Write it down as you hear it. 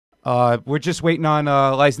We're just waiting on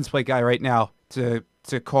a license plate guy right now to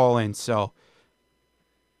call in. So,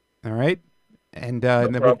 all right, and No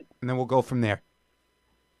and then we'll problem. go from there.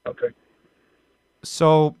 Okay.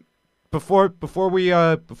 So, before we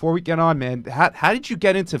get on, man, how did you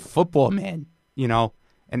get into football, man?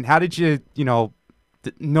 And how did you know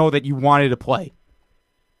that you wanted to play?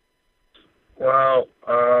 Well,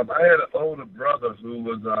 I had an older brother who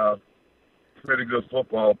was a pretty good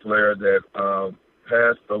football player that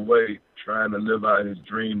passed away trying to live out his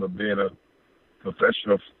dream of being a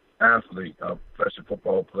professional athlete, a professional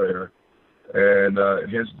football player. And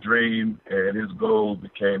his dream and his goals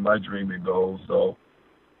became my dream and goals. So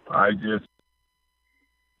I just,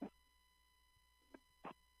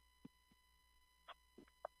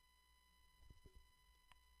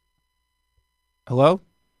 Hello,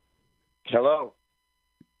 Hello.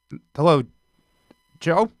 hello,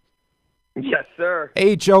 Joe. Yes, sir.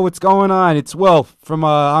 Hey, Joe, what's going on? It's Will from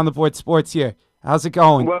On the Board Sports here. How's it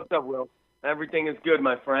going? What's up, Will? Everything is good,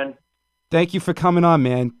 my friend. Thank you for coming on,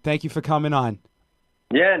 man. Thank you for coming on.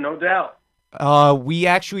 Yeah, no doubt. We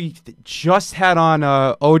actually just had on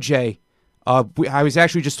OJ. I was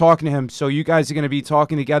actually just talking to him. So you guys are going to be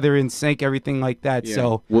talking together in sync, everything like that. Yeah.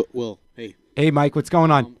 So, Will, hey. hey, Mike, what's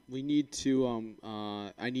going on? We need to.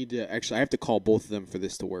 I have to call both of them for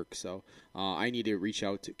this to work. So, I need to reach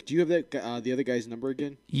out to. Do you have the other guy's number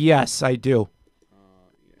again? Yes, I do.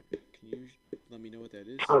 Yeah. Can you let me know what that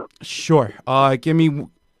is? Sure.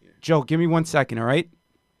 Joe, give me 1 second. All right.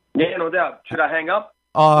 Yeah, no doubt. Should I hang up?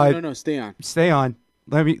 No, stay on. Stay on.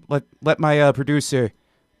 Let my producer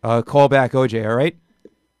call back OJ. All right.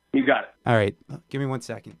 You got it. All right. Give me 1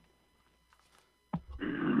 second.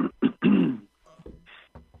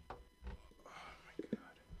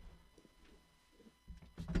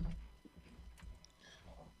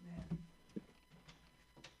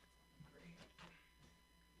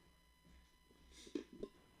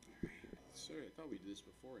 Sorry, I thought we did this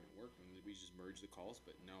before and it worked. And we just merged the calls,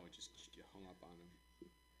 but no, it just hung up on him.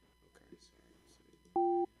 Okay, sorry.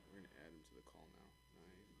 We're gonna add him to the call now.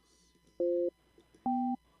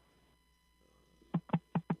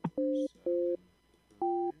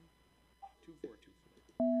 Two four two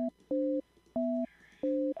four.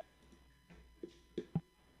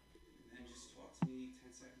 And then just talk to me.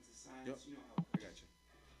 10 seconds of silence. Yep. You know how I got you.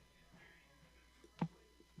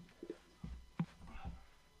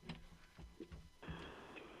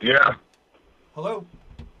 yeah, Hello?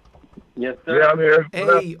 Yes, sir. yeah, I'm here.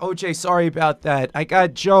 Hey, OJ, sorry about that. I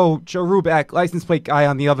got Joe Ruback, license plate guy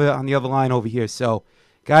on the other line over here. So,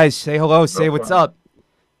 guys, say hello, say what's problem. up.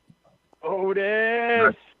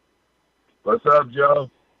 Otis. What's up, Joe?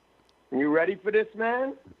 You ready for this,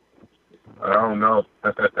 man? I don't know.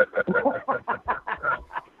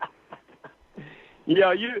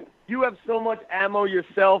 Yeah, you have so much ammo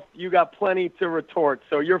yourself, you got plenty to retort,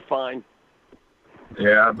 so you're fine.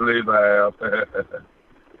 Yeah, I believe I have.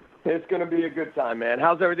 It's going to be a good time, man.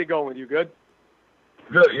 How's everything going with you? Good?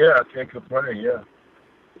 Good, yeah, I can't complain, yeah.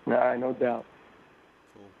 All right, no doubt.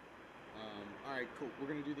 Cool. All right, cool. We're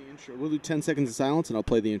gonna do the intro. We'll do 10 seconds of silence, and I'll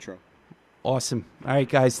play the intro. Awesome. All right,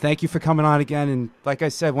 guys, thank you for coming on again. And like I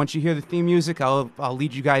said, once you hear the theme music, I'll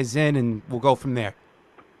lead you guys in, and we'll go from there.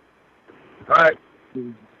 All right.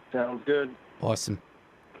 Sounds good. Awesome.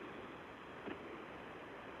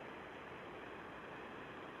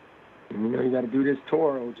 You know you got to do this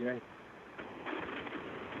tour, OJ.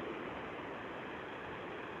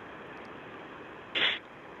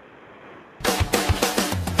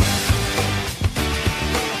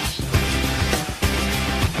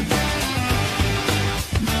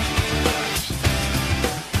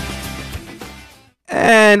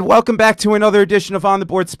 And welcome back to another edition of On the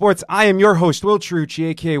Board Sports. I am your host, Will Trucci,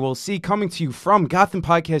 aka Will C, coming to you from Gotham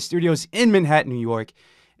Podcast Studios in Manhattan, New York.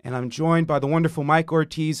 And I'm joined by the wonderful Mike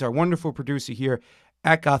Ortiz, our wonderful producer here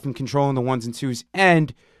at Gotham, controlling the ones and twos.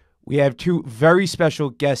 And we have two very special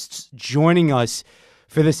guests joining us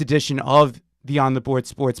for this edition of the On the Board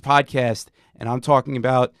Sports podcast. And I'm talking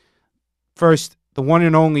about, first, the one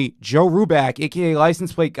and only Joe Ruback, aka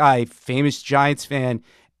License Plate Guy, famous Giants fan,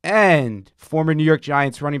 and former New York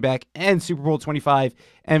Giants running back and Super Bowl 25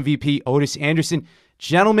 MVP Otis Anderson.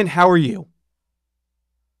 Gentlemen, how are you?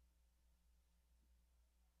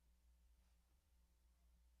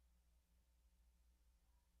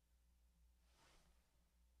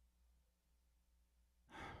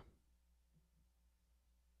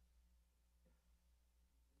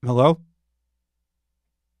 Hello?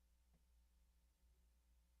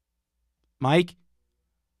 Mike?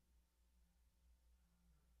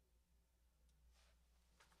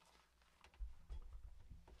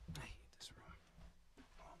 I hate this room.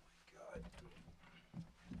 Oh my God.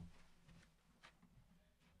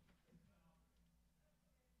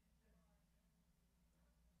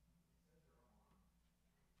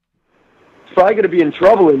 probably going to be in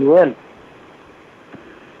trouble in the end.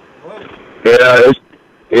 Yeah,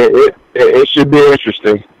 it should be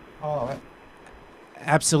interesting. Oh,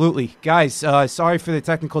 absolutely. Guys, sorry for the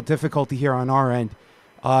technical difficulty here on our end.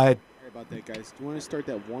 Sorry about that, guys. Do you want to start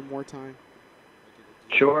that one more time?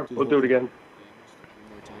 Sure, we'll do it again. One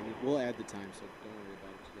more time. We'll add the time, so don't worry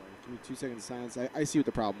about it. Give me 2 seconds of silence. I see what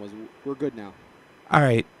the problem was. We're good now. All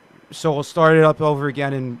right. So we'll start it up over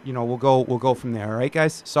again, and we'll go from there. All right,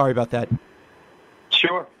 guys. Sorry about that.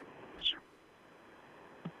 Sure.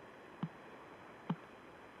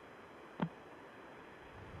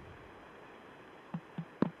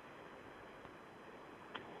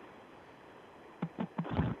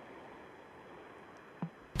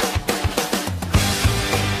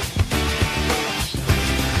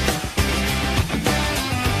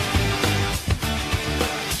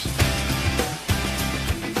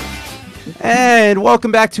 And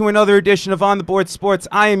welcome back to another edition of On the Board Sports.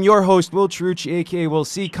 I am your host, Will Trucci, a.k.a. Will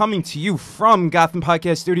C, coming to you from Gotham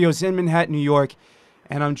Podcast Studios in Manhattan, New York.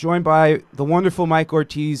 And I'm joined by the wonderful Mike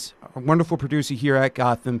Ortiz, a wonderful producer here at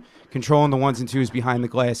Gotham, controlling the ones and twos behind the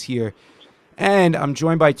glass here. And I'm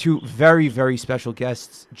joined by two very, very special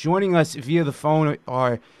guests. Joining us via the phone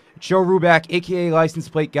are Joe Ruback, a.k.a. License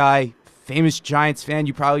Plate Guy, famous Giants fan.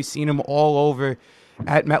 You've probably seen him all over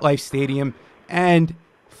at MetLife Stadium. And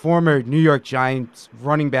former New York Giants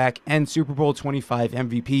running back and Super Bowl 25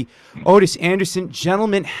 MVP, Otis Anderson.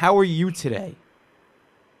 Gentlemen, how are you today?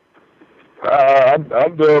 I'm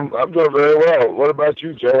doing very well. What about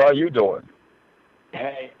you, Joe? How you doing?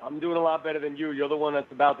 Hey, I'm doing a lot better than you. You're the one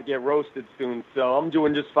that's about to get roasted soon, so I'm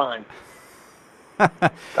doing just fine.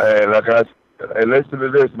 Hey, listen to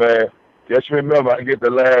this, man. Just remember, I get the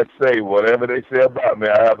last say. Whatever they say about me,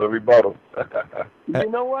 I have a rebuttal. You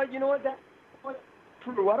know what? That's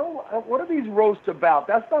true. What are these roasts about?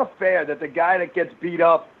 That's not fair that the guy that gets beat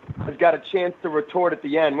up has got a chance to retort at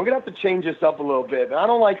the end. We're going to have to change this up a little bit, and I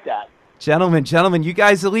don't like that. Gentlemen, you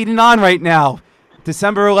guys are leading on right now.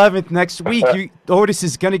 December 11th, next week, Otis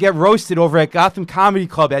is going to get roasted over at Gotham Comedy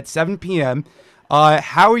Club at 7 p.m.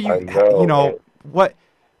 How are you,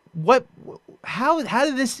 how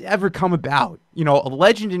did this ever come about? A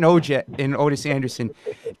legend in Otis Anderson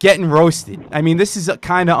getting roasted. I mean, this is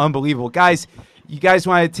kind of unbelievable. Guys, you guys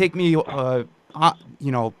want to take me,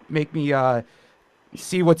 make me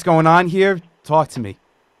see what's going on here? Talk to me.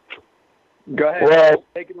 Go ahead. Well,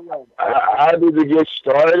 take it away. I need to get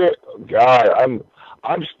started. God,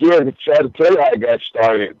 I'm scared to try to tell you how I got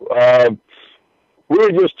started. We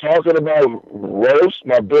were just talking about roast,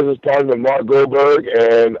 my business partner, Mark Goldberg,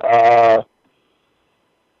 and he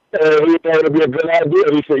thought it would be a good idea.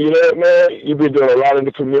 He said, you know what, man, you've been doing a lot in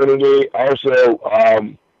the community. Also,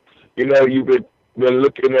 you've been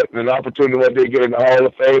looking at an opportunity one day to get in the Hall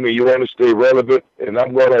of Fame, and you want to stay relevant. And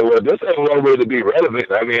I'm going like, well, this ain't one way to be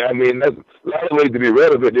relevant. I mean, there's a lot of ways to be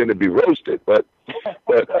relevant than to be roasted. But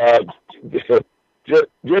just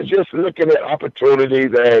looking at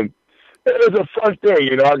opportunities, and it's a fun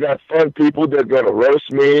thing. I got fun people that are going to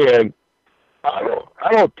roast me, and I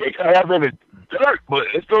don't think I have any dirt, but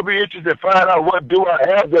it's going to be interesting to find out what do I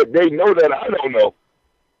have that they know that I don't know.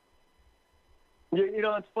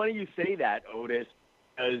 It's funny you say that, Otis,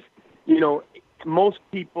 because, most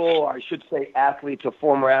people, or I should say athletes or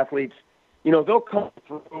former athletes, they'll come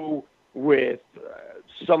through with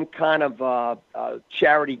some kind of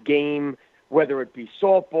charity game, whether it be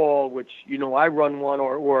softball, which, I run one,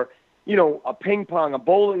 or a ping pong, a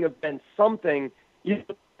bowling event, something. This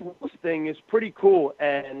thing is pretty cool,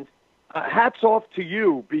 and hats off to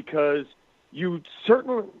you, because you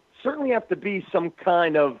certainly have to be some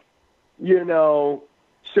kind of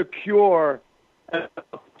secure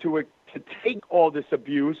to take all this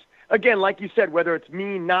abuse. Again, like you said, whether it's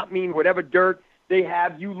mean, not mean, whatever dirt they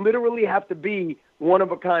have, you literally have to be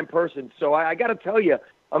one-of-a-kind person. So I got to tell you,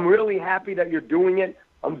 I'm really happy that you're doing it.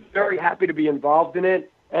 I'm very happy to be involved in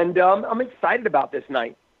it, and I'm excited about this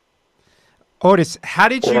night. Otis, how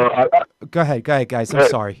did you... Go ahead, guys. I'm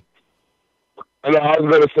sorry. I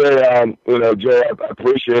was going to say, Joe, I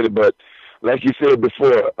appreciate it, but like you said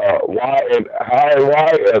before, why and how and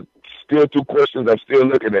why, still two questions I'm still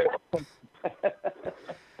looking at.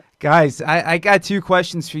 Guys, I got two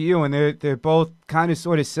questions for you, and they're both kind of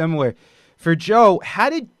sort of similar. For Joe, how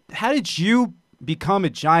did you become a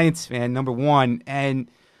Giants fan, number one? And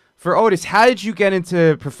for Otis, how did you get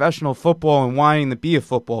into professional football and wanting to be a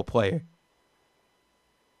football player?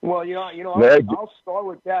 Well, I'll start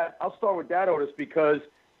with that. Otis, because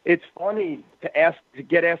it's funny to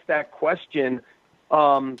get asked that question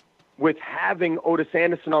with having Otis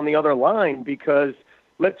Anderson on the other line, because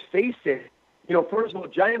let's face it, first of all,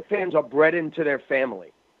 Giant fans are bred into their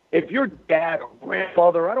family. if your dad or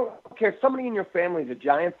grandmother, I don't care, somebody in your family is a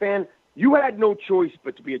Giant fan, you had no choice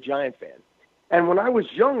but to be a Giant fan. And when I was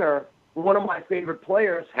younger, one of my favorite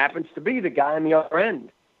players happens to be the guy on the other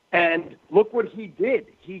end. And look what he did.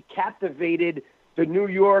 He captivated the New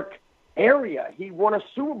York area. He won a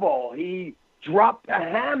Super Bowl. He dropped a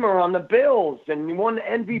hammer on the Bills, and he won the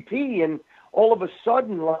MVP. And all of a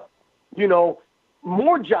sudden, you know,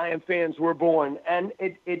 more Giant fans were born. And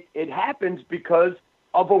it happens because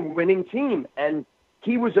of a winning team. And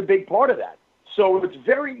he was a big part of that. So it's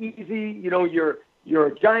very easy. You know, you're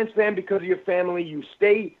a Giants fan because of your family. You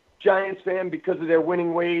stay Giants fan because of their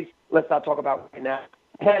winning ways. Let's not talk about right now.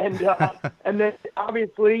 And and then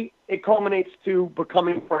obviously it culminates to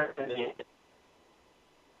becoming friends.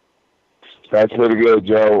 That's pretty good,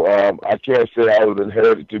 Joe. I can't say I was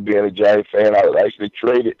inherited to being a Giant fan. I was actually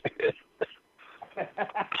traded.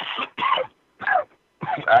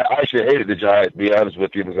 I actually hated the Giants, to be honest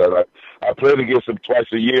with you, because I played against them twice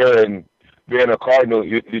a year, and being a Cardinal,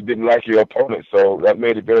 you didn't like your opponent, so that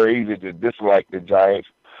made it very easy to dislike the Giants.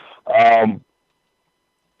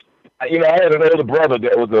 You know, I had an older brother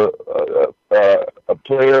that was a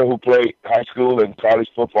player who played high school and college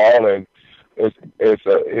football, and his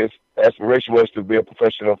aspiration was to be a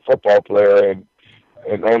professional football player.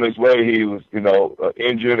 And on his way, he was, you know,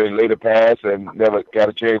 injured and later passed, and never got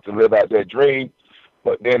a chance to live out that dream.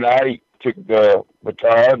 But then I took the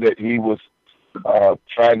baton that he was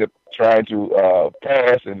trying to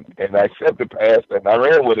pass, and I accepted the pass, and I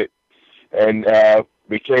ran with it, and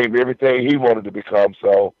became everything he wanted to become.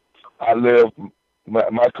 So I lived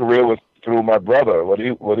my career was through my brother, what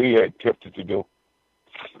he had attempted to do.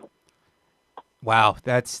 Wow,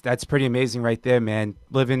 that's pretty amazing right there, man.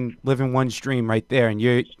 Living one's dream right there, and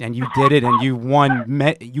you did it, and you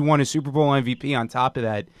won a Super Bowl MVP on top of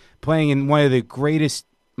that, playing in one of the greatest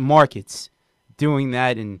markets, doing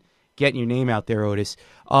that and getting your name out there, Otis.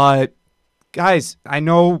 Guys, I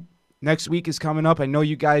know next week is coming up. I know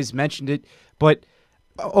you guys mentioned it, but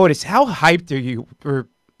Otis, how hyped are you, or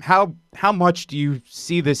how much do you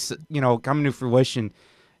see this, you know, coming to fruition,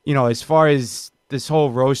 you know, as far as this whole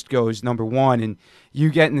roast goes, number one, and you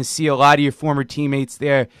getting to see a lot of your former teammates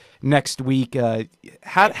there next week.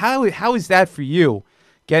 How is that for you,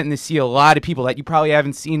 getting to see a lot of people that you probably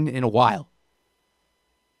haven't seen in a while?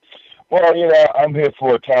 Well, you know, I'm here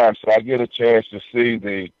for a time, so I get a chance to see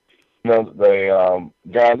the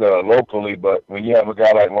guys that are locally. But when you have a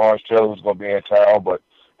guy like Lawrence Taylor who's going to be in town, but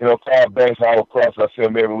you know, Carl Banks, Howard Cross, I see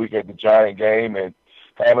him every week at the Giant game, and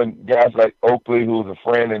having guys like Oakley, who's a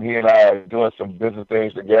friend, and he and I are doing some business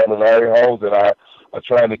things together. Larry Holmes and I are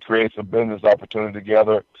trying to create some business opportunity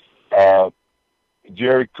together.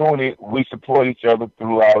 Jerry Cooney, we support each other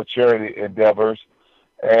through our charity endeavors,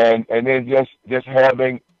 and then just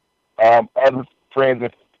having other friends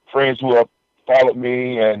who have followed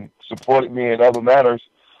me and supported me in other matters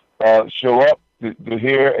show up to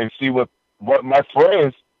hear and see what my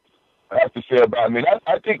friends have to say about me.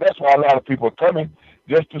 I think that's why a lot of people are coming,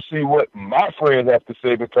 just to see what my friends have to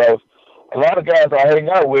say, because a lot of guys I hang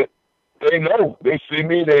out with, they see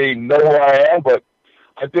me, they know who I am, but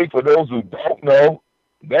I think for those who don't know,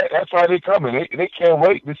 that's why they're coming. They can't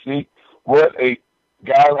wait to see what a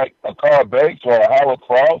guy like a Carl Banks or Howard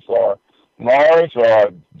Cross or Lawrence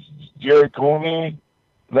or Jerry Cooney,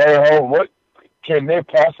 Larry Holmes, what can they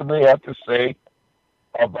possibly have to say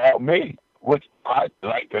about me, which I'd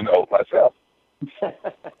like to know myself.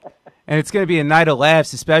 And it's going to be a night of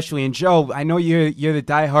laughs, especially. And Joe, I know you're the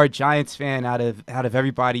diehard Giants fan out of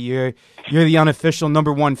everybody. You're the unofficial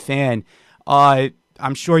number one fan.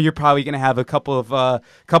 I'm sure you're probably going to have a couple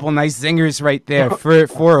nice zingers right there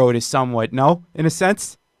for Otis, somewhat. No, in a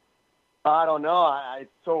sense. I don't know. It's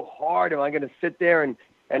so hard. Am I going to sit there and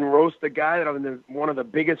roast the guy that I'm one of the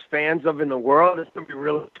biggest fans of in the world? It's going to be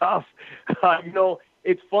really tough. You know,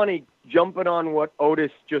 it's funny jumping on what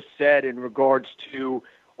Otis just said in regards to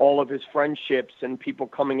all of his friendships and people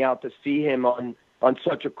coming out to see him on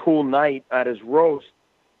such a cool night at his roast.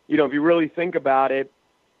 You know, if you really think about it,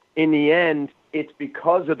 in the end, it's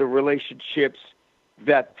because of the relationships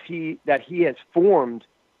that he has formed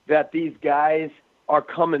that these guys are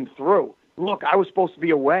coming through. Look, I was supposed to be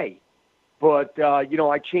away, but you know,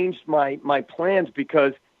 I changed my plans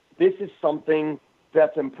because this is something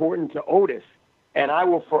that's important to Otis, and I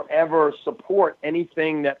will forever support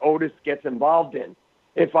anything that Otis gets involved in.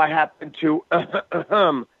 If I happen to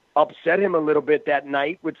upset him a little bit that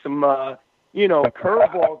night with some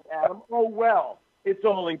curveballs at him, oh well, it's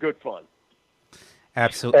all in good fun.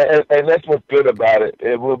 Absolutely. And that's what's good about it.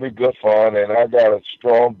 It will be good fun, and I got a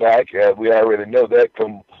strong back. We already know that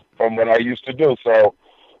from what I used to do. So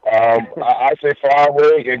I say far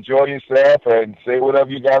away, enjoy yourself, and say whatever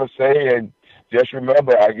you got to say, and just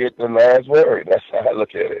remember, I get the last word. That's how I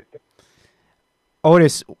look at it.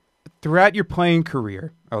 Otis, throughout your playing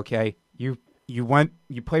career, okay, you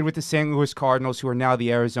played with the St. Louis Cardinals, who are now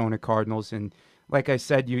the Arizona Cardinals, and like I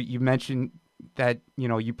said, you mentioned that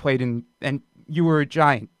you played in and you were a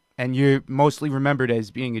Giant, and you're mostly remembered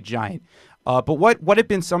as being a Giant. But what have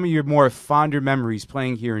been some of your more fonder memories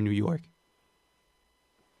playing here in New York?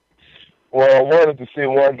 Well, I wanted to see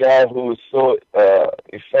one guy who was so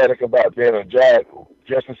ecstatic about being a Giant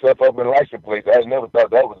dress himself up in license plates. I never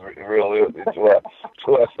thought that was real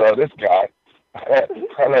until I saw this guy.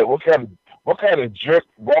 I'm like, what kind of jerk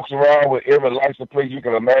walks around with every license plate you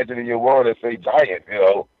can imagine in your world and say Giant,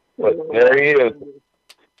 But there he is.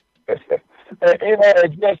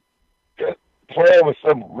 and, just playing with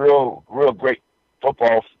some real great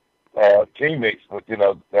football teammates, with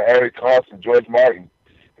the Harry Carson, George Martin.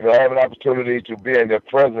 I have an opportunity to be in their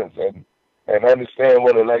presence and understand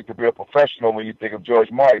what it's like to be a professional when you think of George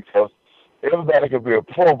Martin. Because everybody can be a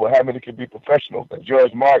pro, but how many can be professionals? And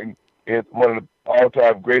George Martin is one of the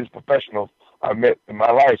all-time greatest professionals I met in my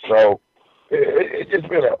life. So it's just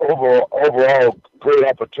been an overall great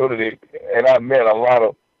opportunity, and I met a lot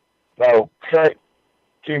of current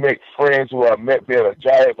teammate friends who I met being a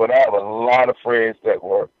Giant, but I have a lot of friends that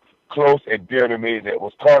were close and dear to me that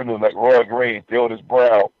was Cardinals, like Roy Green, Otis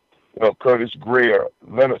Brown, Curtis Greer,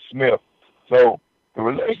 Leonard Smith. So the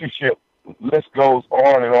relationship list goes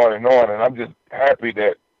on and on and on, and I'm just happy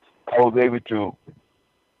that I was able to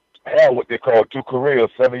have what they call two careers,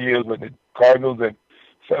 7 years with the Cardinals and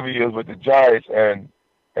 7 years with the Giants, and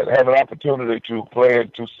have an opportunity to play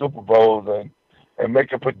in 2 Super Bowls and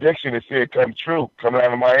make a prediction and see it come true. Coming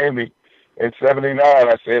out of Miami in '79,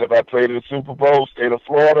 I said if I played in the Super Bowl, state of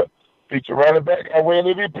Florida, feature running back, I win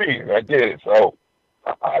MVP. And I did it. So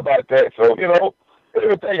how about that? So,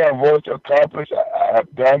 everything I wanted to accomplish, I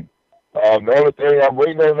have done. The only thing I'm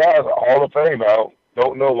waiting on now is a Hall of Fame. I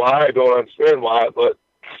don't know why, I don't understand why, but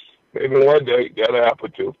maybe one day that'll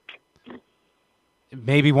happen too.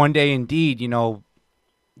 Maybe one day, indeed.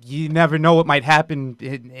 You never know what might happen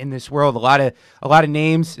in this world. A lot of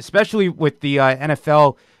names, especially with the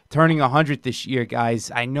NFL turning 100 this year,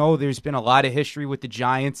 guys. I know there's been a lot of history with the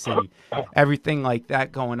Giants and everything like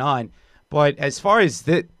that going on. But as far as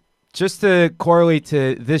just to correlate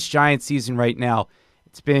to this Giants season right now,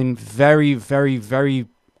 it's been very, very, very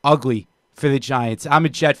ugly for the Giants. I'm a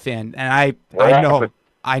Jet fan, and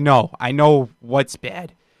I know what's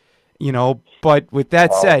bad. But with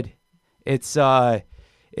that said, it's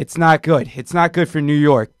not good. It's not good for New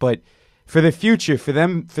York, but for the future, for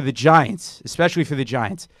the Giants, especially for the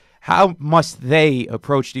Giants, how must they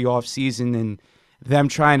approach the offseason and them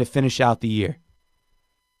trying to finish out the year?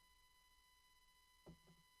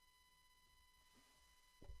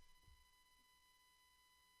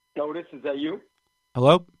 Otis, is that you?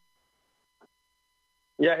 Hello?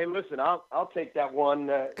 Yeah, hey, listen, I'll take that one.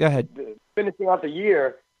 Go ahead. Finishing out the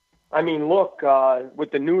year, I mean, look,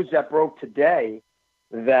 with the news that broke today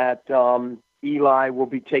that Eli will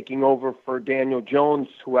be taking over for Daniel Jones,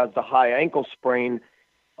 who has the high ankle sprain,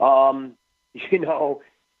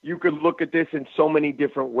 you could look at this in so many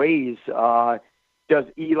different ways. Does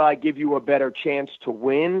Eli give you a better chance to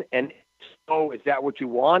win? And so is that what you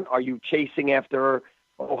want? Are you chasing after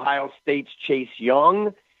Ohio State's Chase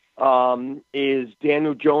Young? Is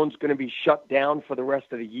Daniel Jones going to be shut down for the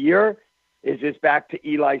rest of the year? Is this back to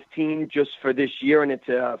Eli's team just for this year and it's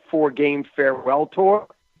a 4-game farewell tour?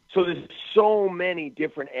 So there's so many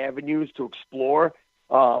different avenues to explore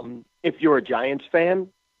if you're a Giants fan.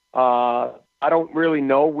 I don't really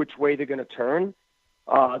know which way they're going to turn.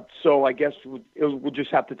 So I guess we'll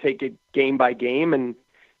just have to take it game by game. And,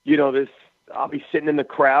 I'll be sitting in the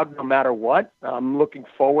crowd no matter what. I'm looking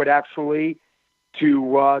forward, actually,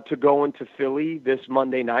 to going to Philly this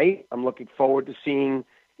Monday night. I'm looking forward to seeing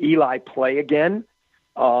Eli play again.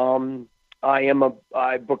 I've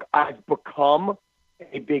become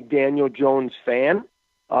a big Daniel Jones fan,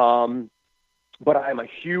 but I'm a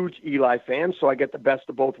huge Eli fan, so I get the best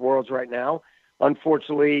of both worlds right now.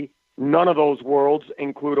 Unfortunately, none of those worlds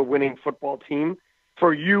include a winning football team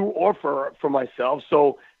for you or for myself.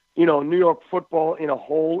 So, New York football in a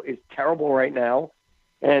whole is terrible right now,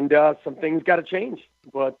 and some things got to change.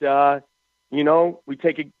 But we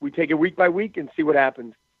take it week by week and see what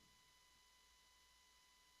happens.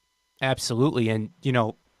 Absolutely. And,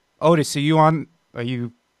 Otis, are you? All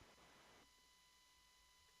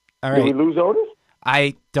right. Did we lose Otis?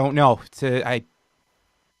 I don't know.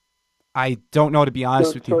 I don't know, to be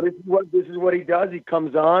honest with you. So this is what he does. He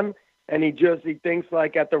comes on and he thinks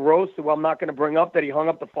like at the roast, well, I'm not going to bring up that he hung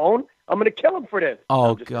up the phone. I'm going to kill him for this.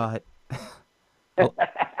 Oh, God.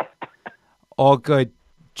 All good.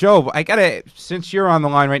 Joe, since you're on the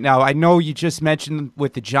line right now, I know you just mentioned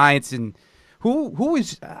with the Giants, and who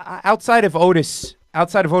is outside of Otis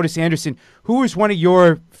Anderson, who was one of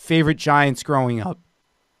your favorite Giants growing up?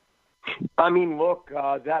 I mean, look,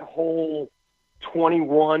 that whole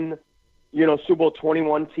 21, Super Bowl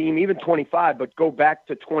 21 team, even 25, but go back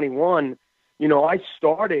to 21. I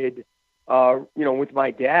started, with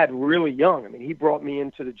my dad really young. I mean, he brought me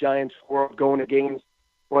into the Giants world going to games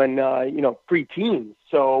when, pre-teens.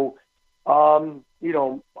 So, I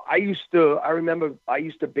remember I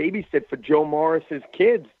used to babysit for Joe Morris's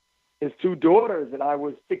kids, his two daughters, and I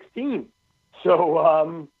was 16.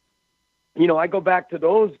 So, I go back to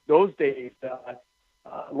those days,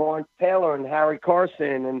 Lawrence Taylor and Harry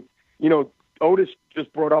Carson, and, Otis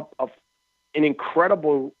just brought up an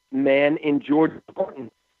incredible man in George Norton.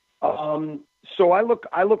 So I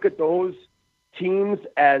look at those teams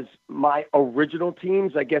as my original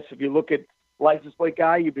teams. I guess if you look at license plate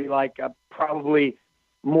guy, you'd be like probably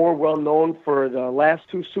more well known for the last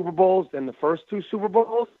two Super Bowls than the first two Super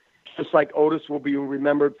Bowls. Just like Otis will be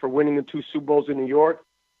remembered for winning the two Super Bowls in New York,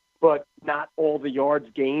 but not all the yards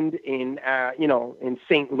gained in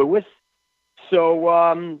St. Louis. So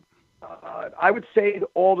I would say that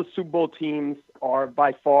all the Super Bowl teams are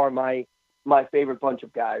by far my favorite bunch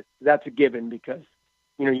of guys. That's a given because,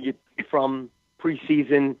 you from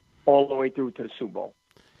preseason all the way through to the Super Bowl.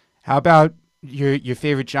 How about your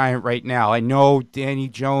favorite Giant right now? I know Danny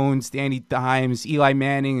Jones, Danny Dimes, Eli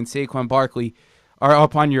Manning, and Saquon Barkley are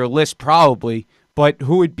up on your list probably, but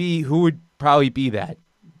who would probably be that?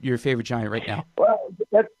 Your favorite Giant right now? Well,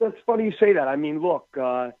 that's funny you say that. I mean, look,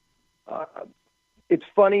 it's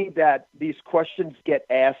funny that these questions get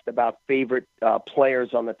asked about favorite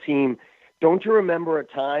players on the team. Don't you remember a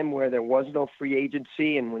time where there was no free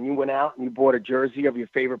agency, and when you went out and you bought a jersey of your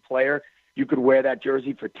favorite player, you could wear that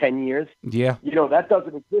jersey for 10 years? Yeah. That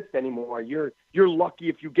doesn't exist anymore. You're lucky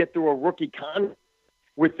if you get through a rookie contract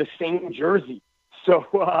with the same jersey. So,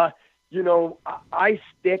 I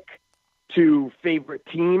stick to favorite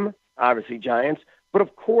team, obviously Giants, but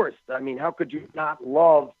of course, I mean, how could you not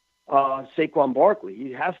love Saquon Barkley?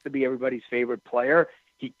 He has to be everybody's favorite player.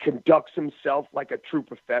 He conducts himself like a true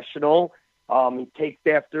professional. He takes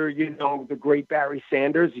after, the great Barry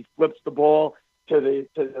Sanders. He flips the ball to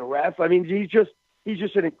the ref. I mean, he's just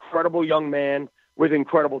an incredible young man with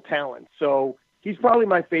incredible talent. So he's probably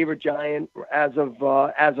my favorite Giant as of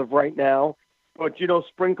right now. But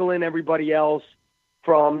sprinkle in everybody else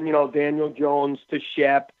from Daniel Jones to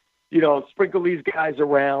Shep. Sprinkle these guys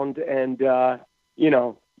around, and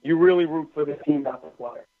you really root for the team, not the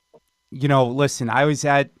player. Listen,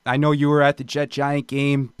 I know you were at the Jet-Giant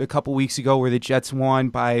game a couple weeks ago where the Jets won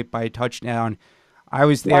by a touchdown. I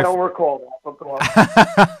was there. I don't recall that, but go on.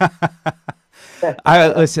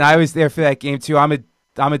 I was there for that game too. I'm a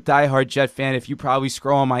diehard Jet fan. If you probably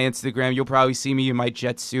scroll on my Instagram, you'll probably see me in my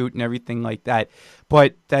Jet suit and everything like that.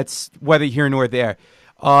 But that's whether here nor there.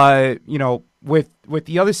 With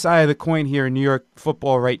the other side of the coin here in New York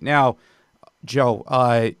football right now, Joe,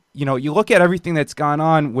 you look at everything that's gone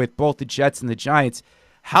on with both the Jets and the Giants.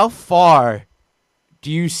 How far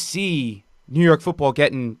do you see New York football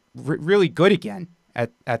getting really good again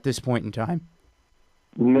at this point in time?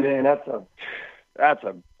 Man, that's a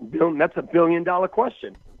 $1 billion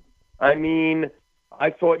question. I mean,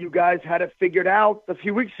 I thought you guys had it figured out a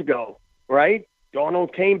few weeks ago, right?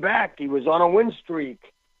 Darnold came back. He was on a win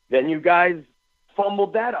streak. Then you guys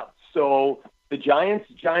fumbled that up. So the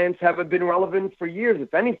Giants haven't been relevant for years.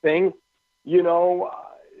 If anything,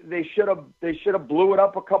 they should have blew it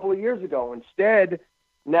up a couple of years ago. Instead,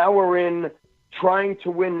 now we're in trying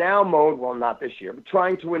to win now mode. Well, not this year, but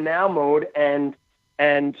trying to win now mode and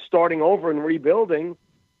starting over and rebuilding.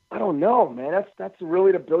 I don't know, man. That's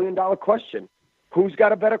really the $1 billion question. Who's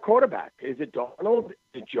got a better quarterback? Is it Darnold?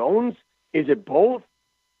 Is it Jones? Is it both?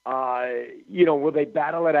 Will they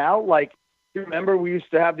battle it out? Like, you remember we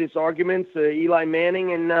used to have these arguments, Eli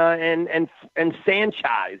Manning and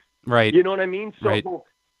Sanchez. Right. You know what I mean? So, right.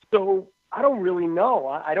 So I don't really know.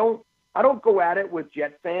 I don't go at it with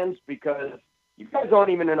Jet fans because you guys aren't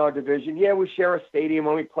even in our division. Yeah, we share a stadium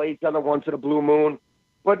when we play each other once in a blue moon.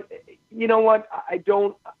 But you know what? I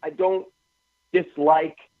don't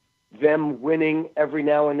dislike them winning every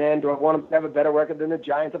now and then. Do I want them to have a better record than the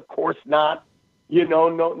Giants? Of course not.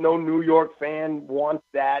 No New York fan wants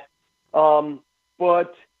that.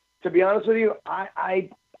 But to be honest with you, I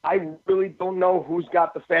really don't know who's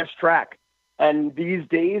got the fast track. And these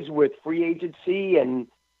days with free agency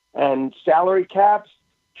and salary caps,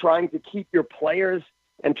 trying to keep your players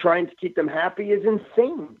and trying to keep them happy is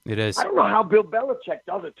insane. It is. I don't know how Bill Belichick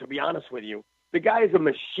does it, to be honest with you. The guy is a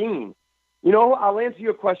machine. You know, I'll answer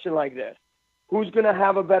your question like this. Who's going to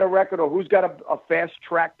have a better record, or who's got a fast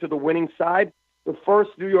track to the winning side? The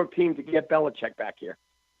first New York team to get Belichick back here.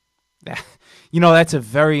 You know, that's a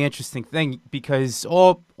very interesting thing, because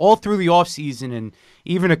all through the offseason and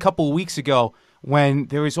even a couple of weeks ago when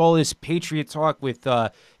there was all this Patriot talk with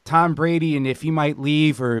Tom Brady and if he might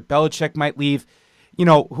leave or Belichick might leave, you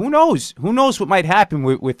know, who knows? Who knows what might happen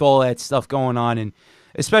with all that stuff going on? And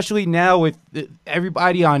especially now with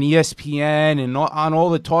everybody on ESPN and on all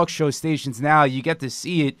the talk show stations now, you get to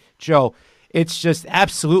see it, Joe. It's just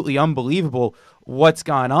absolutely unbelievable what's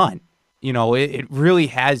gone on. You know, it really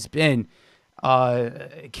has been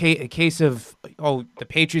a case of, the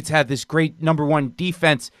Patriots had this great number one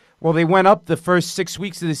defense. Well, they went up the first 6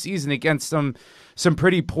 weeks of the season against some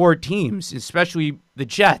pretty poor teams, especially the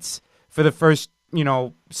Jets for the first,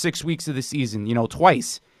 6 weeks of the season,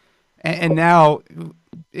 twice. And now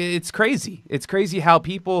it's crazy. It's crazy how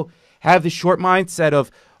people have the short mindset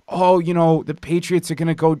of, the Patriots are going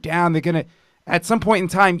to go down. They're going to, at some point in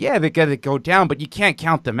time, they're going to go down, but you can't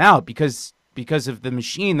count them out because of the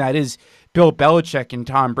machine that is Bill Belichick and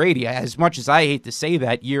Tom Brady. As much as I hate to say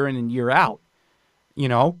that year in and year out,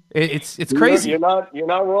 it's crazy. You're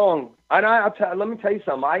not wrong. And let me tell you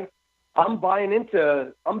something. I'm buying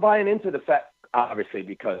into the fact, obviously,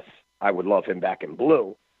 because I would love him back in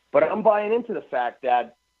blue. But I'm buying into the fact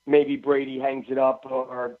that maybe Brady hangs it up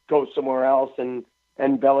or goes somewhere else, and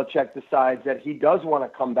Belichick decides that he does want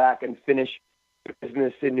to come back and finish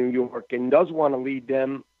business in New York and does want to lead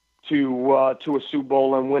them to a Super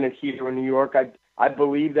Bowl and win it here in New York. I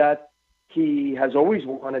believe that he has always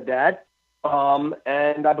wanted that,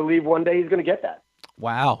 and I believe one day he's going to get that.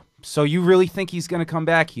 Wow. So you really think he's going to come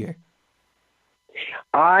back here?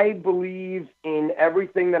 I believe in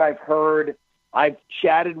everything that I've heard. I've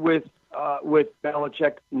chatted with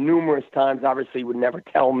Belichick numerous times. Obviously, he would never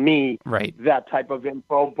tell me that type of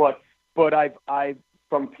info, but I've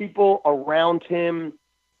from people around him,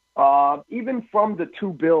 even from the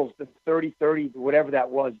two Bills, the 30-30, whatever that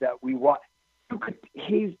was that we watched.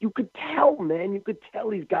 You could tell, man. You could tell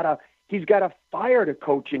he's got a fire to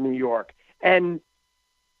coach in New York and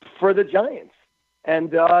for the Giants, and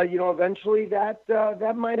eventually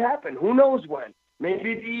that might happen. Who knows when?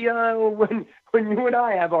 Maybe when you and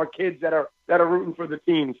I have our kids that are rooting for the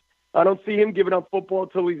teams. I don't see him giving up football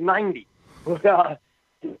till he's 90. But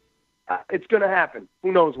it's going to happen.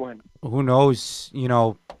 Who knows when? Who knows? He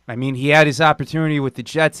had his opportunity with the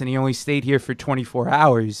Jets, and he only stayed here for 24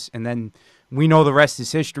 hours, and then we know the rest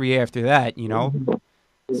is history after that.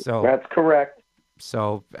 So that's correct.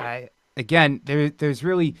 So there's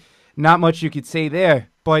really not much you could say there,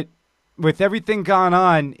 but with everything gone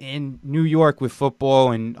on in New York with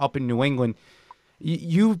football and up in New England,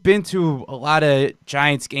 you've been to a lot of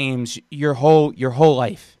Giants games your whole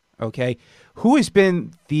life, okay? Who has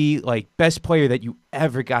been the best player that you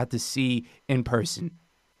ever got to see in person?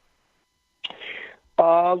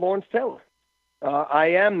 Lawrence Taylor. I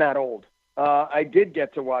am that old. I did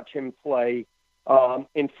get to watch him play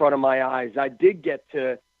in front of my eyes. I did get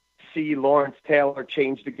to see Lawrence Taylor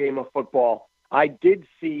change the game of football. I did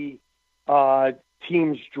see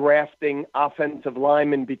teams drafting offensive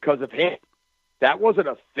linemen because of him. That wasn't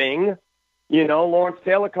a thing. Lawrence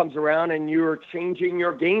Taylor comes around and you're changing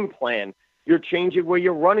your game plan. You're changing where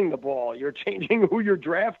you're running the ball. You're changing who you're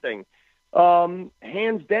drafting.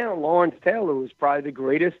 Hands down, Lawrence Taylor was probably the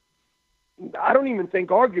greatest. I don't even think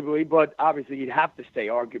arguably, but obviously you'd have to say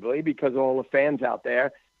arguably because of all the fans out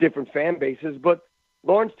there, different fan bases. But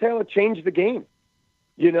Lawrence Taylor changed the game,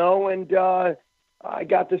 and I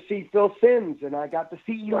got to see Phil Simms, and I got to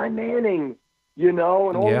see Eli Manning, and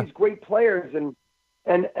all these great players, and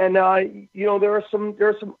there are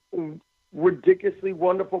some ridiculously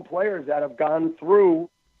wonderful players that have gone through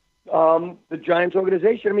the Giants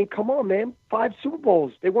organization. I mean, come on, man, 5 Super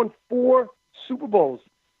Bowls. They won 4 Super Bowls,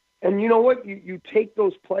 and you know what? You take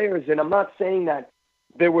those players, and I'm not saying that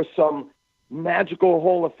there were some magical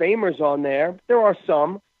Hall of Famers on there. There are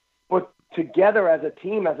some, but together as a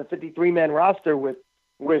team, as a 53-man roster with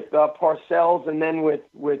Parcells and then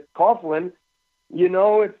with Coughlin,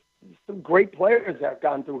 it's some great players that have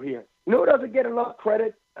gone through here. Who doesn't get enough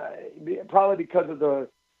credit? Probably because of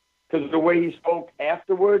the way he spoke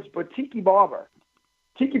afterwards. But Tiki Barber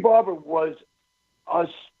was a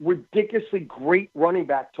ridiculously great running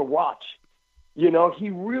back to watch. He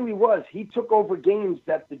really was. He took over games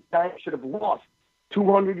that the Giants should have lost.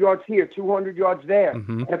 200 yards here, 200 yards there.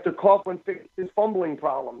 Mm-hmm. After Coughlin fixed his fumbling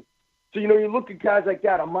problems. So, you look at guys like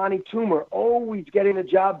that, Amani Toomer, always getting the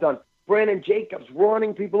job done. Brandon Jacobs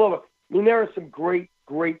running people over. I mean, there are some great,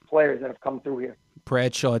 great players that have come through here.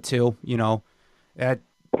 Bradshaw, too, at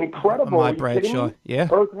Incredible. my Are you kidding Bradshaw. me? Yeah.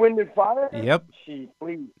 Earth, Wind, and Fire? Yep. Gee,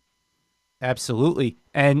 please. Absolutely.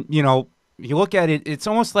 And, you look at it, it's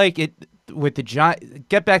almost like it with the Giants.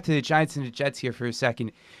 Get back to the Giants and the Jets here for a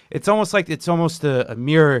second. It's almost like a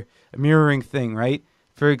mirroring thing, right?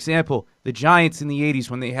 For example, the Giants in the 80s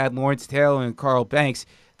when they had Lawrence Taylor and Carl Banks,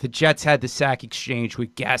 the Jets had the sack exchange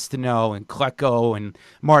with Gastineau and Klecko and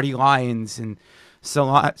Marty Lyons and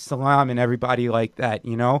Salam and everybody like that,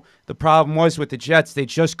 The problem was with the Jets, they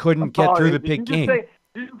just couldn't get through the big game. Did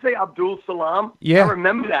you say Abdul Salam? Yeah. I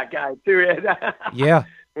remember that guy, too. Yeah.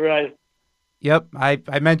 Right. Yep.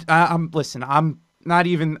 Listen, I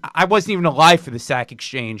wasn't even alive for the sack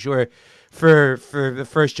exchange or for the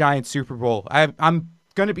first Giants Super Bowl. I'm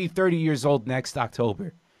going to be 30 years old next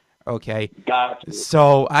October. Okay. Gotcha.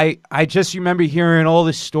 So I just remember hearing all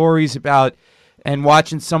the stories about and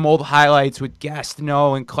watching some old highlights with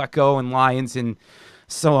Gastineau and Klecko and Lyons and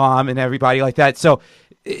Salam and everybody like that. So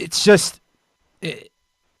it's just,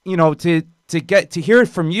 to get to hear it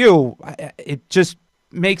from you, it just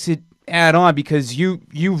makes it add on because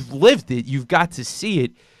you've lived it, you've got to see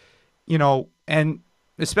it, and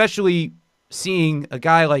especially seeing a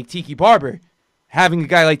guy like Tiki Barber, having a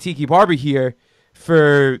guy like Tiki Barber here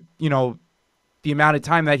for the amount of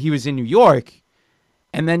time that he was in New York.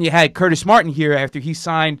 And then you had Curtis Martin here after he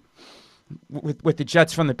signed with the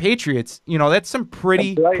Jets from the Patriots. That's some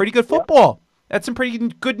pretty good football. Yeah. That's some pretty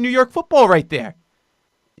good New York football right there.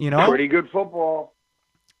 Pretty good football.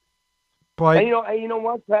 But and you know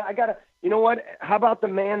what? How about the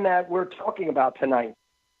man that we're talking about tonight?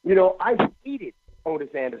 I hated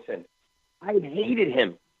Otis Anderson. I hated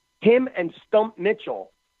him. Him and Stump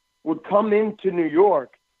Mitchell would come into New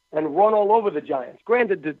York and run all over the Giants.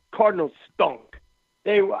 Granted, the Cardinals stunk.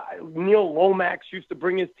 Neil Lomax used to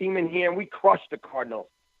bring his team in here, and we crushed the Cardinals.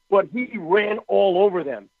 But he ran all over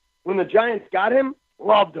them. When the Giants got him,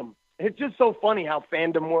 loved him. It's just so funny how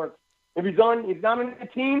fandom works. If he's not on the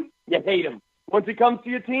team, you hate him. Once he comes to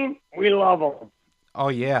your team, we love him. Oh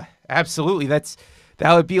yeah, absolutely. That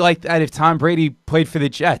would be like that if Tom Brady played for the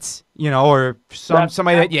Jets, or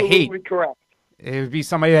somebody that you hate. Absolutely correct. It would be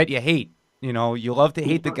somebody that you hate. You love to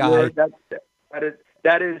hate the guy.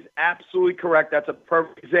 That is absolutely correct. That's a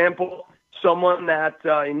perfect example. Someone that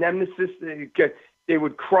in nemesis, they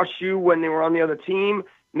would crush you when they were on the other team.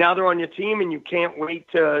 Now they're on your team, and you can't wait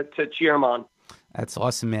to cheer them on. That's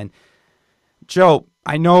awesome, man. Joe,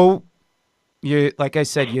 I know you. Like I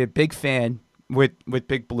said, you're a big fan with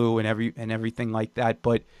Big Blue and everything like that.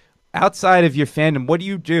 But outside of your fandom, what do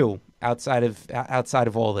you do outside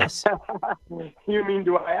of all this? You mean,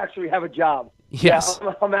 do I actually have a job? Yes.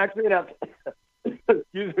 Yeah, I'm actually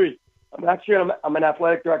excuse me. I'm an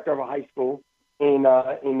athletic director of a high school in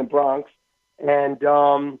the Bronx, and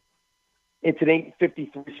it's an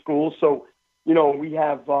 853 school. So we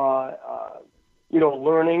have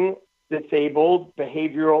learning disabled,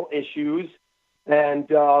 behavioral issues, and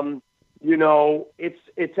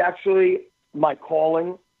it's actually my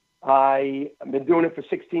calling. I've been doing it for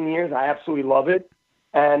 16 years. I absolutely love it,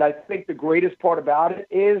 and I think the greatest part about it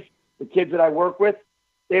is the kids that I work with.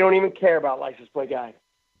 They don't even care about license plate guys.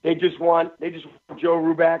 They just want Joe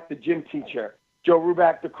Ruback, the gym teacher, Joe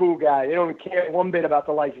Ruback, the cool guy. They don't care one bit about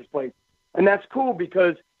the license plate. And that's cool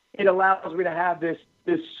because it allows me to have this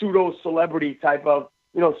pseudo celebrity type of,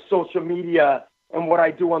 social media and what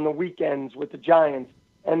I do on the weekends with the Giants,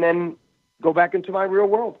 and then go back into my real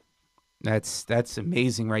world. That's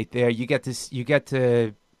amazing right there. You get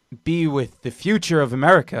to be with the future of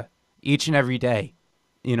America each and every day.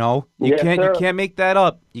 You can't make that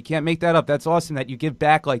up. You can't make that up. That's awesome that you give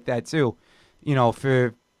back like that too.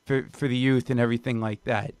 For the youth and everything like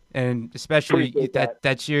that, and especially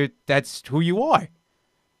that's who you are.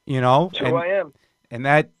 That's who I am, and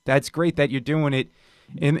that's great that you're doing it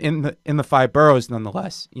in the 5 boroughs,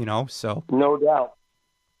 nonetheless. So no doubt,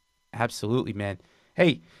 absolutely, man.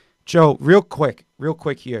 Hey, Joe, real quick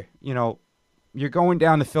here. You're going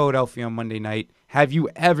down to Philadelphia on Monday night. Have you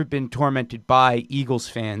ever been tormented by Eagles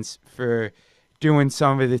fans for doing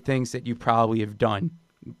some of the things that you probably have done?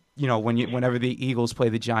 Whenever the Eagles play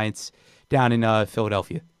the Giants down in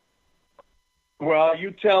Philadelphia. Well,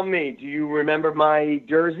 you tell me. Do you remember my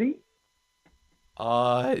jersey?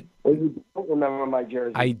 You don't remember my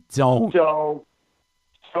jersey. I don't. So,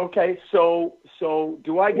 okay. So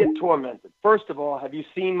do I get tormented? First of all, have you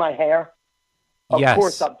seen my hair? Yes. Of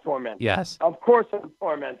course I'm tormented. Yes. Of course I'm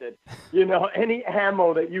tormented. Any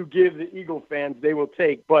ammo that you give the Eagle fans, they will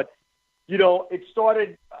take. But, it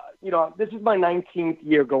started this is my 19th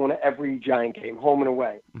year going to every Giant game, home and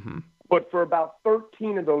away. Mm-hmm. But for about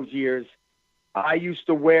 13 of those years, I used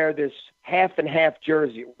to wear this half and half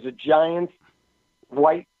jersey. It was a Giants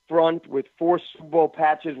white front with 4 Super Bowl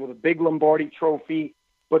patches with a big Lombardi trophy.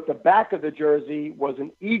 But the back of the jersey was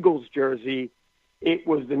an Eagles jersey. It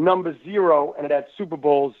was the number 0, and it had Super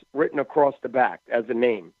Bowls written across the back as a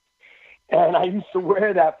name. And I used to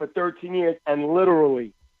wear that for 13 years and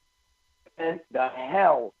literally sent the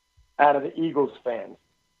hell out of the Eagles fans.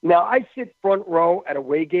 Now, I sit front row at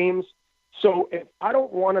away games, so if I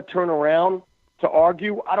don't want to turn around to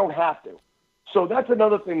argue, I don't have to. So that's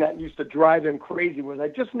another thing that used to drive them crazy was I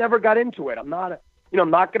just never got into it. I'm not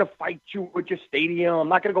going to fight you with your stadium. I'm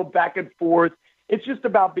not going to go back and forth. It's just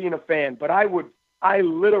about being a fan. But I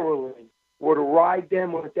literally would ride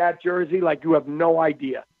them with that jersey like you have no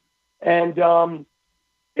idea. And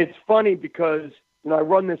it's funny because, I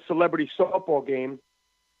run this celebrity softball game,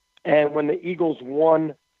 and when the Eagles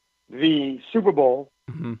won the Super Bowl,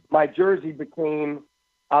 Mm-hmm. my jersey became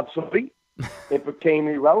obsolete. It became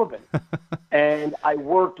irrelevant. And I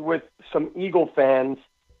worked with some Eagle fans,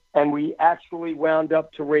 and we actually wound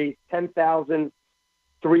up to raise $10,300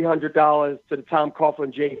 to the Tom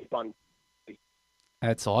Coughlin J Fund.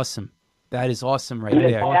 That's awesome. That is awesome right And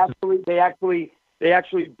there. They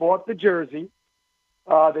actually bought the jersey.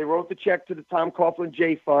 They wrote the check to the Tom Coughlin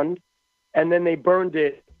J Fund, and then they burned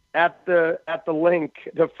it at the link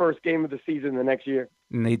the first game of the season the next year.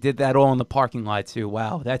 And they did that all in the parking lot too.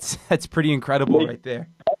 Wow, that's pretty incredible right there.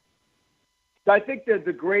 I think that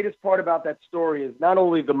the greatest part about that story is not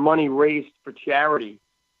only the money raised for charity,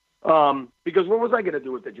 because what was I going to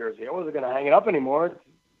do with the jersey? I wasn't going to hang it up anymore. It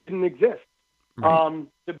didn't exist. Right.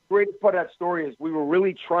 The greatest part of that story is we were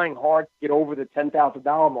really trying hard to get over the $10,000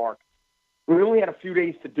 mark. We only had a few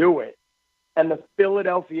days to do it, and the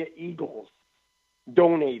Philadelphia Eagles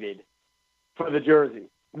donated for the jersey.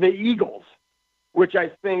 The Eagles, which I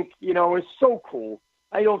think, is so cool.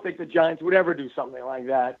 I don't think the Giants would ever do something like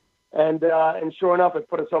that. And sure enough, it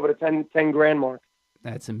put us over the 10 grand mark.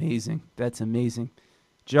 That's amazing. That's amazing.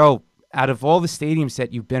 Joe, out of all the stadiums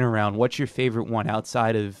that you've been around, what's your favorite one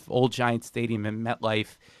outside of Old Giant Stadium and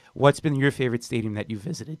MetLife? What's been your favorite stadium that you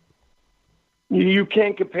visited? You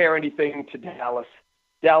can't compare anything to Dallas.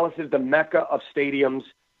 Dallas is the mecca of stadiums.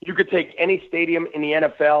 You could take any stadium in the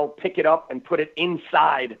NFL, pick it up, and put it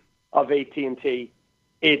inside of AT&T.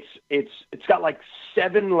 It's got like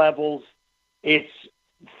 7 levels. It's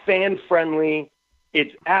fan-friendly.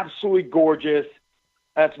 It's absolutely gorgeous.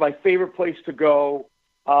 That's my favorite place to go.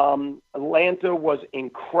 Atlanta was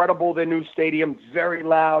incredible, their new stadium. Very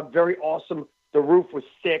loud, very awesome. The roof was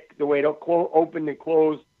sick, the way it opened and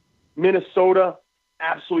closed. Minnesota,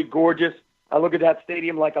 absolutely gorgeous. I look at that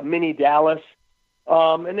stadium like a mini Dallas.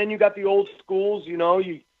 And then you got the old schools,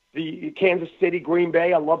 the Kansas City, Green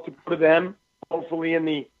Bay. I love to go to them, hopefully in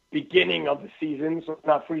the beginning of the season, so it's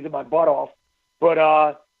not freezing my butt off. But,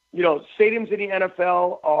 stadiums in the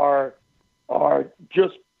NFL are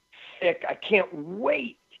just sick. I can't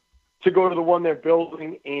wait to go to the one they're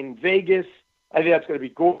building in Vegas. I think that's going to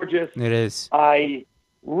be gorgeous. It is. I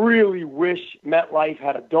really wish MetLife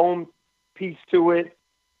had a dome piece to it.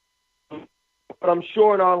 But I'm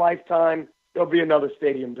sure in our lifetime, there'll be another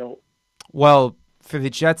stadium built. Well, for the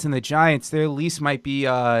Jets and the Giants, their lease might be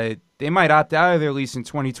they might opt out of their lease in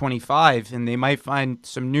 2025, and they might find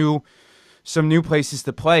some new places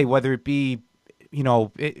to play, whether it be,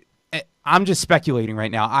 I'm just speculating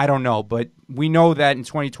right now. I don't know, but we know that in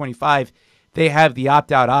 2025 they have the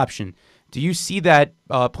opt-out option. Do you see that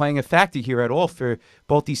playing a factor here at all for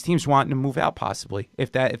both these teams wanting to move out possibly,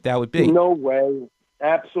 if that would be? No way.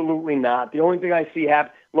 Absolutely not. The only thing I see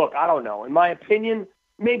happen, look, I don't know. In my opinion,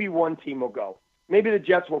 maybe one team will go. Maybe the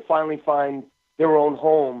Jets will finally find their own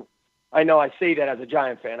home. I know I say that as a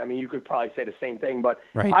Giant fan. I mean, you could probably say the same thing, but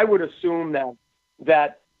right. I would assume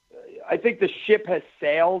that I think the ship has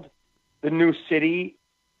sailed the new city,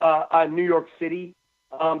 New York City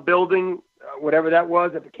building, whatever that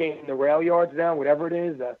was. It became the rail yards now, whatever it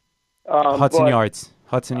is. Hudson Yards.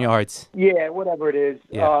 Yeah, whatever it is.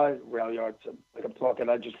 Yeah. Rail yards. Like I'm talking,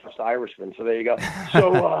 I just was Irishman, so there you go.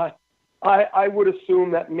 So I would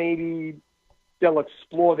assume that maybe they'll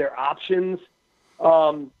explore their options.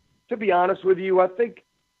 To be honest with you, I think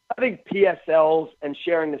PSLs and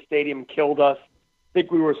sharing the stadium killed us. I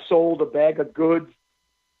think we were sold a bag of goods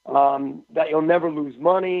that you'll never lose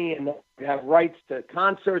money and that you have rights to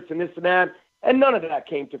concerts and this and that, and none of that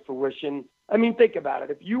came to fruition. I mean, think about it.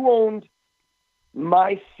 If you owned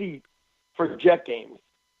my seat for Jet games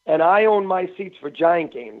and I owned my seats for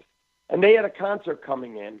Giant games and they had a concert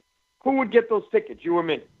coming in, who would get those tickets, you or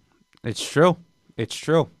me? It's true. It's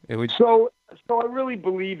true. It would. So I really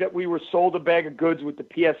believe that we were sold a bag of goods with the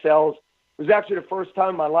PSLs. It was actually the first time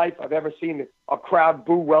in my life I've ever seen a crowd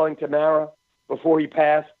boo Wellington Mara before he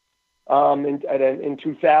passed in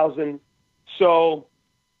 2000. So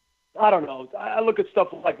I don't know. I look at stuff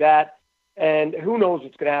like that, and who knows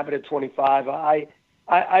what's going to happen at 25.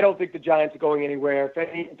 I don't think the Giants are going anywhere.